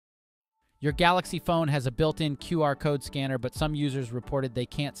Your Galaxy phone has a built-in QR code scanner, but some users reported they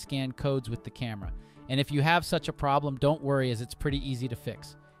can't scan codes with the camera. And if you have such a problem, don't worry, as it's pretty easy to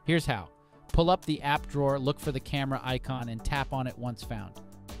fix. Here's how. Pull up the app drawer, look for the camera icon, and tap on it once found.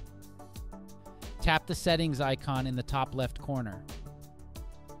 Tap the settings icon in the top left corner.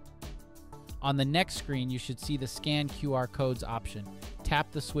 On the next screen, you should see the Scan QR Codes option.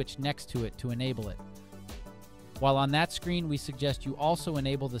 Tap the switch next to it to enable it. While on that screen, we suggest you also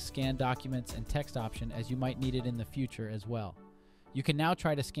enable the Scan Documents and Text option, as you might need it in the future as well. You can now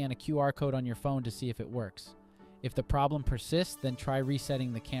try to scan a QR code on your phone to see if it works. If the problem persists, then try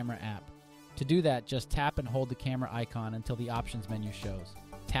resetting the camera app. To do that, just tap and hold the camera icon until the options menu shows.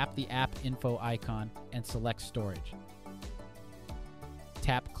 Tap the app info icon and select storage.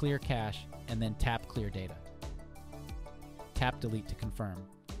 Tap Clear Cache and then tap Clear Data. Tap Delete to confirm.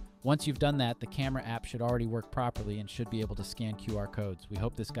 Once you've done that, the camera app should already work properly and should be able to scan QR codes. We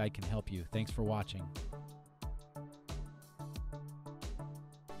hope this guide can help you. Thanks for watching.